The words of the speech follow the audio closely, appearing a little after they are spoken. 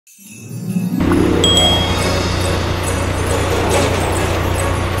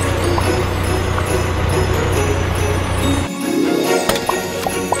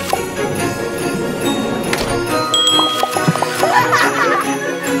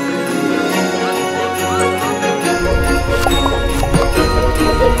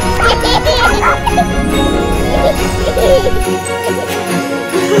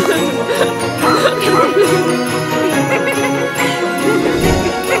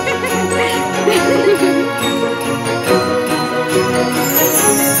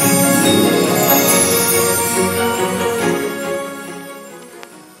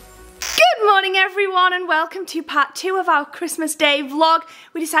And welcome to part 2 of our Christmas Day vlog.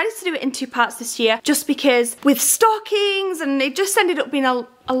 We decided to do it in 2 parts this year just because with stockings, and it just ended up being a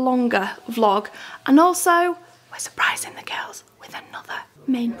longer vlog. And also we're surprising the girls with another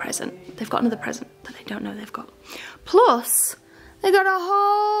main present. They've got another present that they don't know they've got. Plus they got a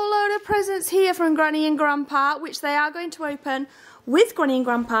whole load of presents here from Granny and Grandpa, which they are going to open with Granny and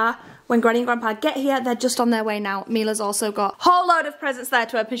Grandpa. When Granny and Grandpa get here, they're just on their way now. Mila's also got a whole load of presents there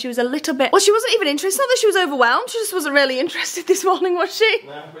to open. She was a little bit, well, she wasn't even interested. Not that she was overwhelmed, she just wasn't really interested this morning, was she?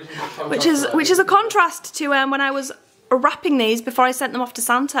 No, which is a contrast to when I was wrapping these before I sent them off to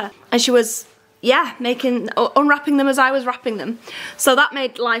Santa. And she was, yeah, unwrapping them as I was wrapping them. So that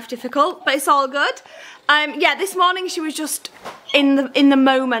made life difficult, but it's all good. Yeah, this morning she was just in the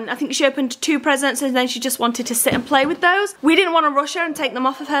moment. I think she opened 2 presents and then she just wanted to sit and play with those. We didn't want to rush her and take them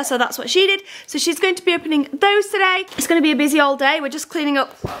off of her, so that's what she did. So she's going to be opening those today. It's going to be a busy all day. We're just cleaning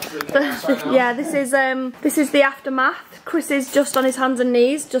up. Yeah, this is the aftermath. Chris is just on his hands and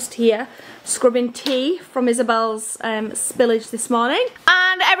knees, just here, scrubbing tea from Isabel's spillage this morning.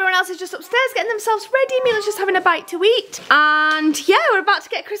 And everyone else is just upstairs getting themselves ready. Mila's just having a bite to eat. And yeah, we're about to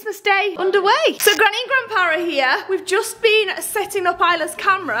get Christmas Day underway. So Granny and Grandpa are here. We've just been setting up Isla's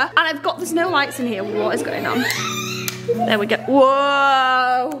camera, and there's no lights in here. What is going on? There we go.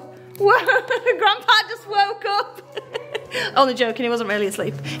 Whoa! Whoa! Grandpa just woke up. Only joking, he wasn't really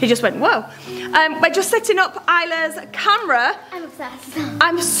asleep. He just went, whoa. We're just setting up Isla's camera. I'm obsessed.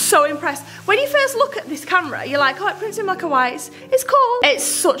 I'm so impressed. When you first look at this camera, you're like, oh, it prints in black and white. It's cool. It's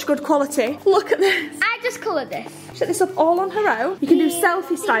such good quality. Look at this. I just coloured this. Set this up all on her own. You can do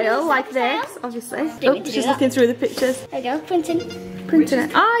selfie style like this, obviously. Oh, she's looking through the pictures. There you go, printing. Printing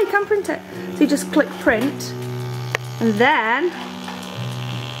it. Ah, you can print it. So you just click print, and then,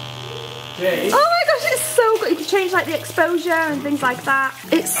 oh my gosh, it's so good. You can change like the exposure and things like that.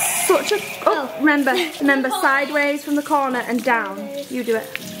 It's such a, remember sideways from the corner and down. You do it.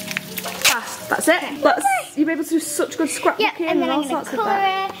 Fast. That's it. You'll be able to do such good scrapbooking and all sorts of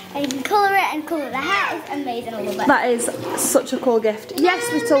that. And you can colour it and colour the hat. It's amazing, I love it. That is such a cool gift. Yes,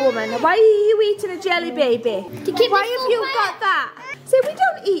 little woman. Why are you eating a jelly baby? To keep Why have you got that? See, we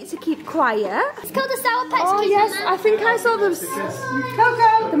don't eat to keep quiet. It's called a Sour Patch. Oh yes, I think I saw them.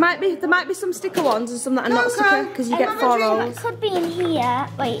 Coco. There might be some sticker ones and some that are not sticker because you get 4 rolls. It could be in here.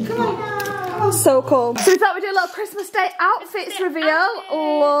 Wait. Come on. So cool. So we thought we'd do a little Christmas Day outfits reveal.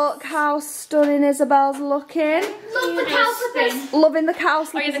 Look how stunning Isabel's looking. Love the cow slippers. Loving the cow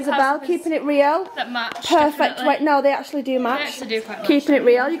slippers, Isabel. Keeping it real. That match. Perfect. Definitely. Wait, no, they actually do match. They actually do quite much. Keeping it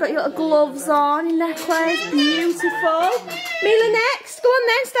real. You got your little gloves on, your necklace, beautiful. Mila next. Go on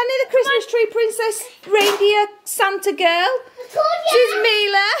then. Stand near the Christmas tree, Princess Reindeer Santa girl. She's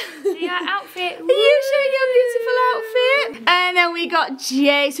Mila. Yeah, outfit. Are you showing your beautiful outfit? And then we got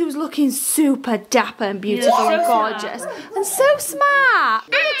Jace, who's looking super dapper and beautiful and gorgeous. And so smart.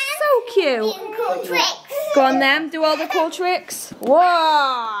 He looks so cute. Cool tricks. Go on then, do all the cool tricks.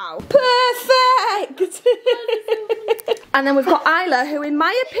 Wow. Perfect. And then we've got Isla, who in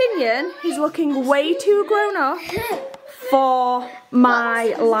my opinion, is looking way too grown up for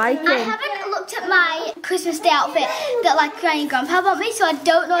my liking. I haven't looked at my Christmas Day outfit that like Granny and Grandpa bought me, so I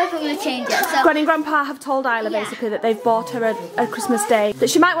don't know if I'm going to change it. So Granny and Grandpa have told Isla basically that they've bought her a Christmas Day that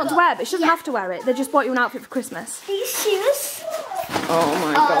she might want to wear, but she doesn't have to wear it. They just bought you an outfit for Christmas. These shoes. Oh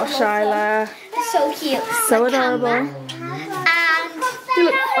my gosh, Isla. They're so cute. So adorable. You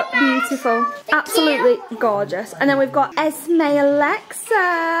look beautiful. Absolutely gorgeous. And then we've got Esmé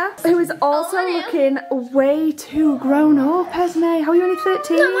Alexa, who is also looking way too grown up. Esmé, how are you only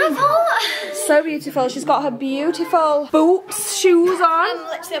 13? Not my fault. So beautiful. She's got her beautiful boots, shoes on. I'm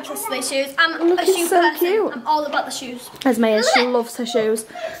literally obsessed with these shoes. I'm looking a shoe so person. cute. I'm all about the shoes. Esmé is, she loves her shoes.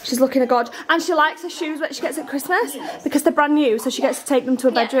 She's looking a god. And she likes her shoes that she gets at Christmas because they're brand new, so she gets to take them to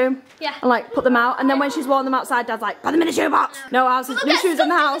a bedroom and like put them out. And then when she's worn them outside, Dad's like, put them in a shoebox. No house, new shoes in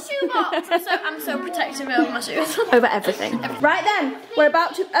the house. I'm so protective over my shoes. Over everything. Right then, we're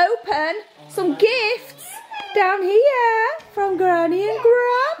about to open some gifts down here from Granny and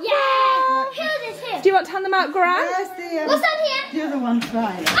Grandpa. Yeah. Who's this here? Do you want to hand them out, Gran? What's that here? The other one's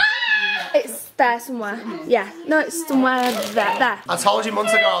right. It's there somewhere. Yeah, no, it's somewhere there. I told you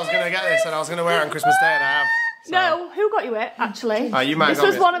months ago I was going to get this and I was going to wear it on Christmas Day and I have. So. No, who got you it, actually? You might have This got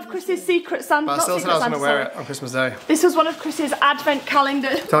was me. one of Chris's secret Santa. But I still said I was going to wear it on Christmas Day. This was one of Chris's advent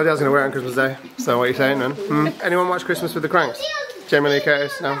calendar. Told you I was going to wear it on Christmas Day. So what are you saying then? Anyone watch Christmas with the Cranks? Jamie Lee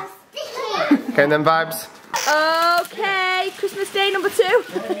Curtis? No? Okay, and then vibes. Okay, Christmas Day number 2.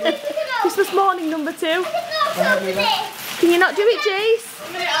 Christmas morning number 2. Can you not do it, Jace?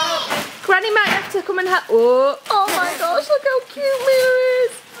 Granny might have to come and help. Oh my gosh, look how cute Mila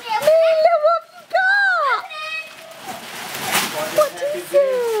is. Mila, what have you got? What is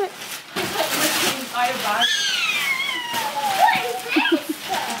it?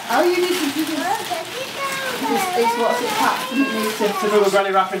 Oh, you need to do this. It's what's it packed and it needs to... To do a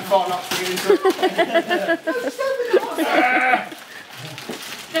granny wrapping 4 knots to get into it.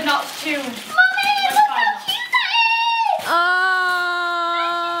 The knots too. Mommy, look how cute that is!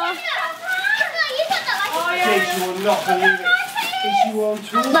 Oh yeah. You will not believe it. Is you on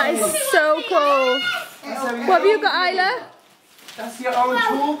tool? That is so cool. What have you got, Isla? That's your own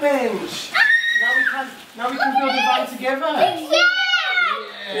tool bench. Now we can build a van together.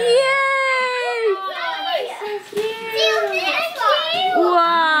 Yay!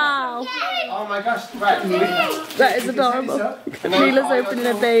 Wow! Oh my gosh, right. That is adorable. Mila's opening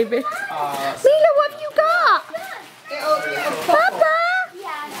a baby. Mila, what have you got? Papa!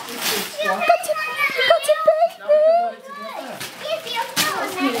 You got a baby!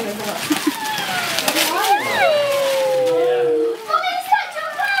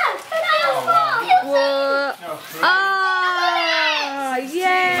 Whoa. Ah,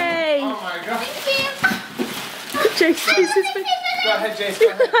 yay! Oh my gosh. Jason, this is Go ahead, Jason.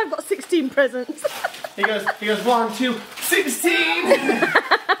 Go ahead. I've got 16 presents. He goes 1, 2, 16! Mila!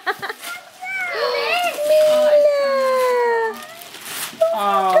 Oh,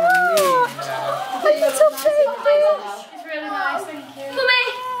 A little baby! It's really nice, thank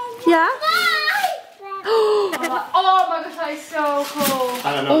you. Yeah? Oh my gosh, that is so cool. I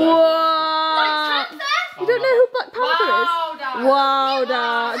don't know that. What? You don't know who Black Panther Wow, Dad. is? Wow,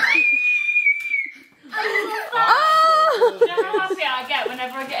 Dad. Oh! You know how happy I get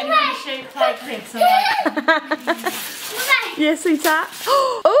whenever I get anything shaped like this? I'm like, Yes, sweetheart.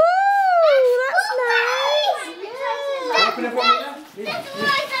 Oh, that's nice. Open it for me now.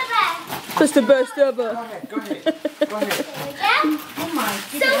 That's the best ever. Go ahead.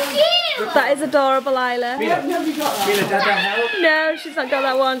 That is adorable, Isla. Mila, Dada, help. No, she's not got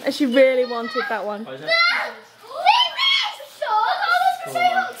that one, and she really wanted that one.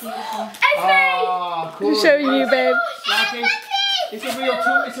 Oh, cool. I'm showing you, babe. It's a real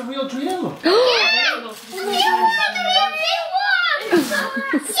tool. It's a real drill.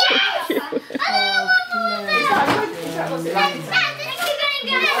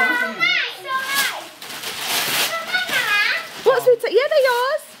 What's it? Yeah, they're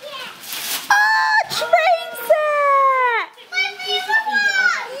yours. Oh, train set!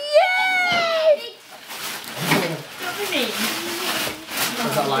 Yay!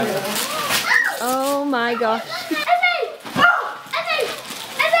 What's that like? Oh my gosh.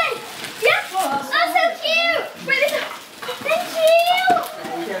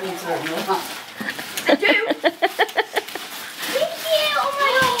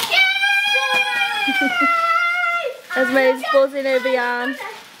 Esmés buzzing over yarn.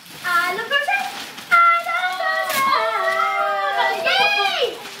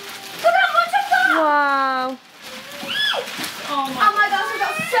 Wow. Oh my gosh, I've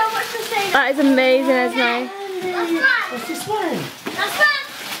got so much to say. That is amazing, Esmé. What's this one? That's fun.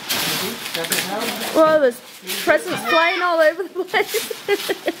 Whoa, there's presents flying all over the place. What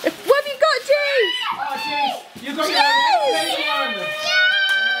have you got, Jace? Oh, jeez. You got your own one.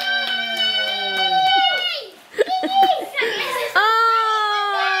 Oh!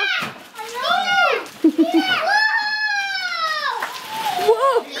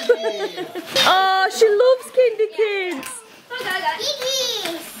 Whoa! Oh, she loves Kinder Kids.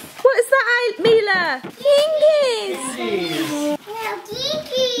 What is that, Mila? Kingies.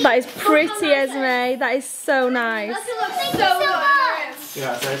 That is pretty, Esmé. That is so nice.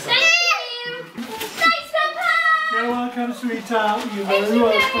 Yeah, say so. Thanks, Grandpa. You're welcome, sweetheart. You're very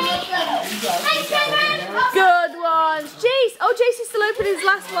welcome. Good ones. Jace. Oh, Jace is still opening his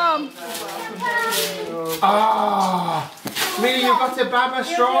last one. Ah, Mila, you got a Baba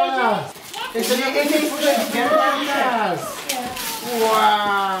stroller. It's a little Yes.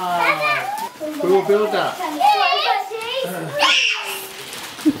 Wow. We will build that.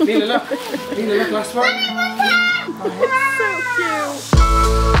 Neela, look. Neela, look, last one. So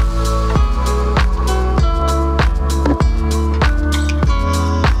cute.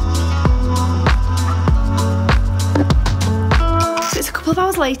 It's a couple of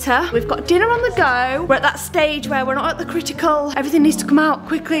hours later, we've got dinner on the go. We're at that stage where we're not at the critical, everything needs to come out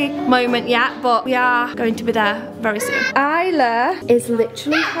quickly moment yet, but we are going to be there very soon. Isla is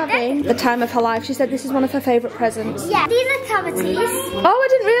literally having the time of her life. She said this is one of her favourite presents. Yeah, these are cavities. Oh, I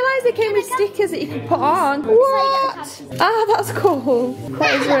didn't realise they came with stickers that you could put on. What? Ah, that's cool.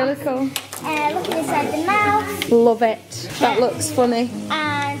 That is really cool. Look at inside the mouth. Love it. That looks funny.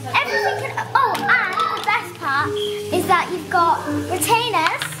 And everything can, oh, and the best part is that you've got retainers.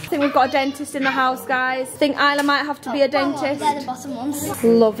 I think we've got a dentist in the house, guys. I think Isla might have to be a dentist. They're the bottom ones.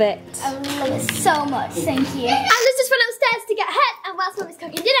 Love it. I love it so much, thank you. Isla's just went upstairs to get hers, and whilst Mummy's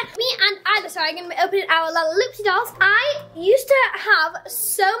cooking dinner, me and Isla, sorry, I'm going to be opening our little Loopsy dolls. I used to have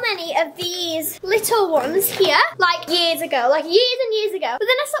so many of these little ones here, like years ago, like years and years ago. But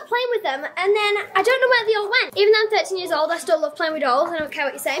then I stopped playing with them, and then I don't know where they all went. Even though I'm 13 years old, I still love playing with dolls. I don't care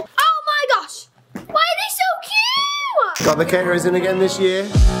what you're saying. Oh my gosh! Why are they so cute? Got the caterers in again this year.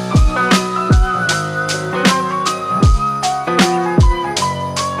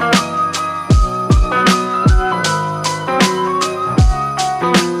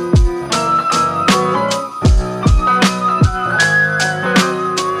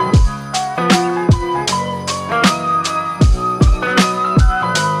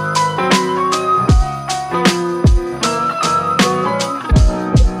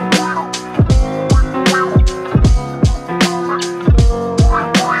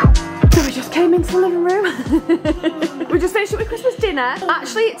 We just finished up with Christmas dinner.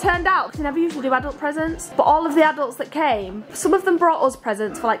 Actually, it turned out, because we never usually do adult presents, but all of the adults that came, some of them brought us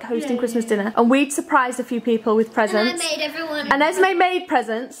presents for like hosting Christmas dinner, and we'd surprised a few people with presents. And I made everyone. And Esmé made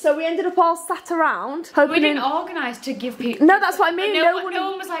presents, so we ended up all sat around hoping. We didn't organise to give people. No, that's what I mean. No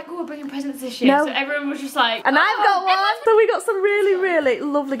one was like, oh, we're bringing presents this year. No. So everyone was just like, and I've got one. So we got some really, really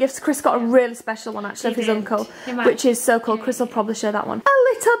lovely gifts. Chris got a really special one actually of his uncle, which is so cool. Chris will probably share that one a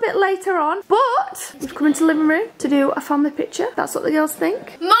little bit later on. But we've come into the living room to do a family picture. That's what the girls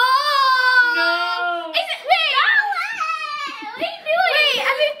think. Mom! no. Is it me?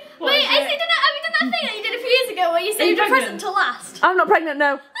 What are you doing? Wait, have you done that thing that you did a few years ago where you saved your present till last? I'm not pregnant,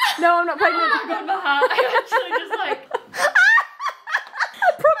 no. No, I'm not pregnant. I got my heart. I actually just like. I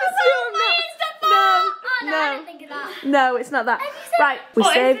promise you I'm not. Oh, no, I didn't think of that. No, it's not that. Right, we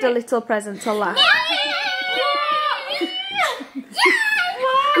What is saved a it? little present till last. Yeah!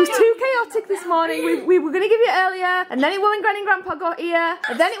 It was too chaotic this morning. We were going to give you it earlier, and then it was when Granny and Grandpa got here,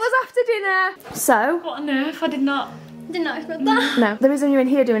 and then it was after dinner. So, What on earth? I did not. Didn't know expect that. no, the reason you're in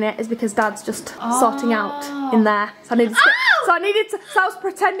here doing it is because Dad's just sorting out in there. So I needed to. So I was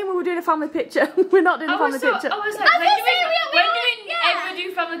pretending we were doing a family picture. We're not doing a family picture. I was like, when do we ever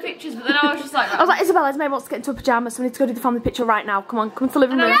do family pictures? But then I was just like, I was like, Isabel, Esmé wants to get into her pyjamas, so we need to go do the family picture right now. Come on, come to the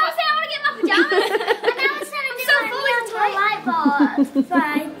living room. Now I said I want to get my pajamas. And now it's so fully light board.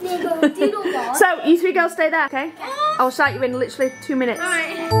 So, you three girls stay there, okay? I'll shout you in literally 2 minutes.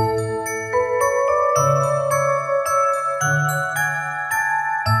 Alright.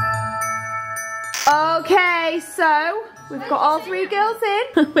 Okay, so we've got all three girls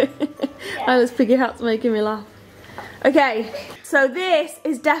in. Isla's piggy hat's making me laugh. Okay, so this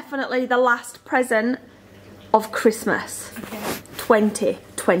is definitely the last present of Christmas. Okay.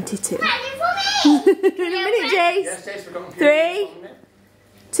 2022. In a minute, Jace. Yes, Jace, we've got 3,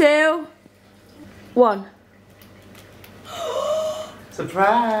 2, 1.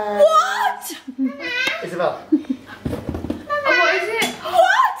 Surprise! What? Isabel. what is it?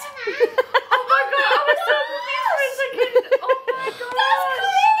 What? Oh my god, I was so confused for a second. Oh my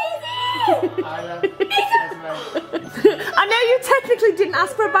god. Isla. I know you technically didn't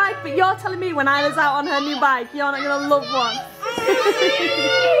ask for a bike, but you're telling me when Isla's out on her new bike, you're not going to love one. Do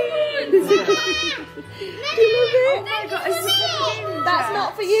you love it? Oh my god, it's so That's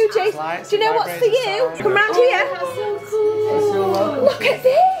not for you, Jace. Do you know what's for you? Come round here. That's so cool. Look at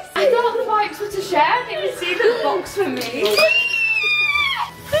this. I thought the bikes were to share. I didn't see the box for me.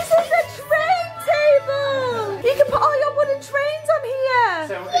 This is a train table. You can put all your wooden trains on here.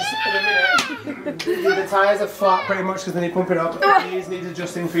 So it's in a minute. The tyres are flat pretty much because they need pumping up. These need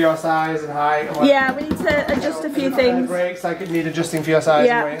adjusting for your size and height. And Yeah, we need to adjust a few And the things. brakes need adjusting for your size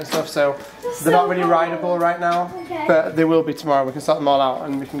and weight and stuff. So they're not really rideable right now, but they will be tomorrow. We can sort them all out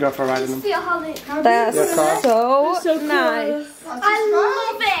and we can go for a ride in them. They're Yeah, so nice. I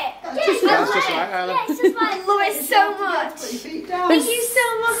love it. That's just right, Ellen. I love it so much. Thank you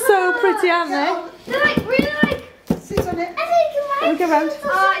so much. So pretty, aren't they? They're like really like. Sit on it. I think you Let me go round.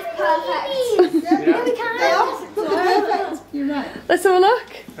 Oh, it's perfect. Yeah. We can. They are perfect. You're right. Let's have a look.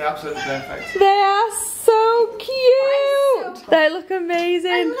 They're absolutely perfect. They are so cute. They look I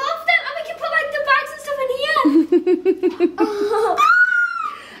amazing. love them, and we can put like the bags and stuff in here.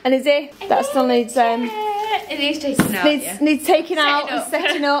 And is it? That still needs It needs taking out, yeah. needs taking out and up.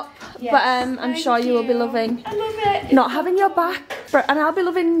 setting up. Yes, But I'm sure you will be loving. I love it. Not having your back, and I'll be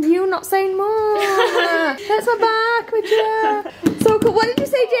loving you not saying more. That's my back, would you? So cool. What did you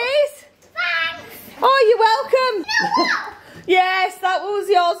say, Jace? Thanks. Oh, you're welcome. Yes, that was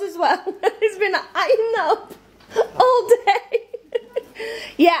yours as well. It's been eating up all day.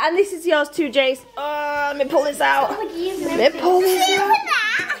 Yeah, and this is yours too, Jace. Oh, let me pull this out. Let me pull this out.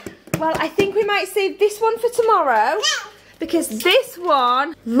 Well, I think we might save this one for tomorrow. Because this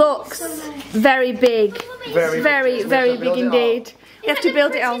one looks very big. Very big indeed. You have to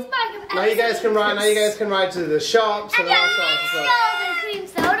build it on. Now you guys can ride. Now you guys can ride to the shops and all sorts of stuff. The cream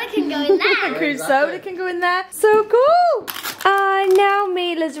soda can go in there. Cream soda can go in there. So cool. And now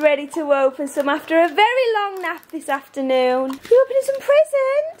Mila's ready to open some after a very long nap this afternoon. You opening some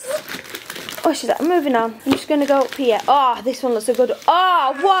presents? Oh, she's like, moving on. I'm just going to go up here. Oh, this one looks so good.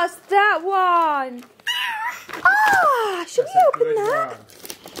 Oh, what's that one? Ah, should we open that?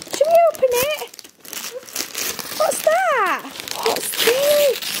 Should we open it? What's that? What's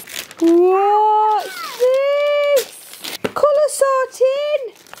this? What's this? Colour sorting.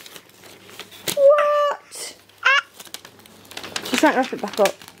 What? She's trying to wrap it back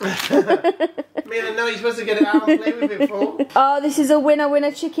up. Mila, no, you're supposed to get it out and play with it, fool. Oh, this is a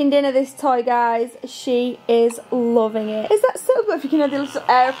winner chicken dinner, this toy, guys. She is loving it. Is that so good? If you can hear the little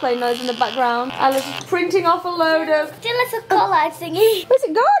airplane noise in the background. Alice is printing off a load of... Still a little collage thingy. Where's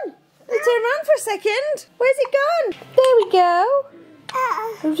it gone? Let's turn around for a second. Where's it gone? There we go.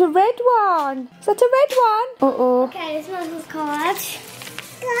 There's a red one. Is that a red one? Uh-oh. Okay, this one's a collage.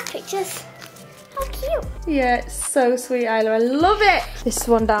 Pictures. How cute. Yeah, it's so sweet, Isla. I love it. This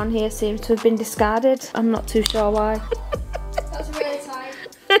one down here seems to have been discarded. I'm not too sure why. That's really tight.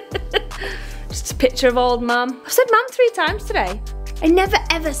 Just a picture of old Mum. I've said Mum 3 times today. I never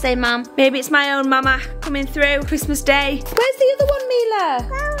ever say Mum. Maybe it's my own mama coming through Christmas Day. Where's the other one, Mila?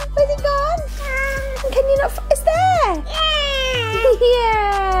 Where's it gone? Can you not? It's there. Yeah.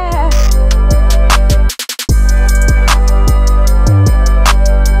 Yeah.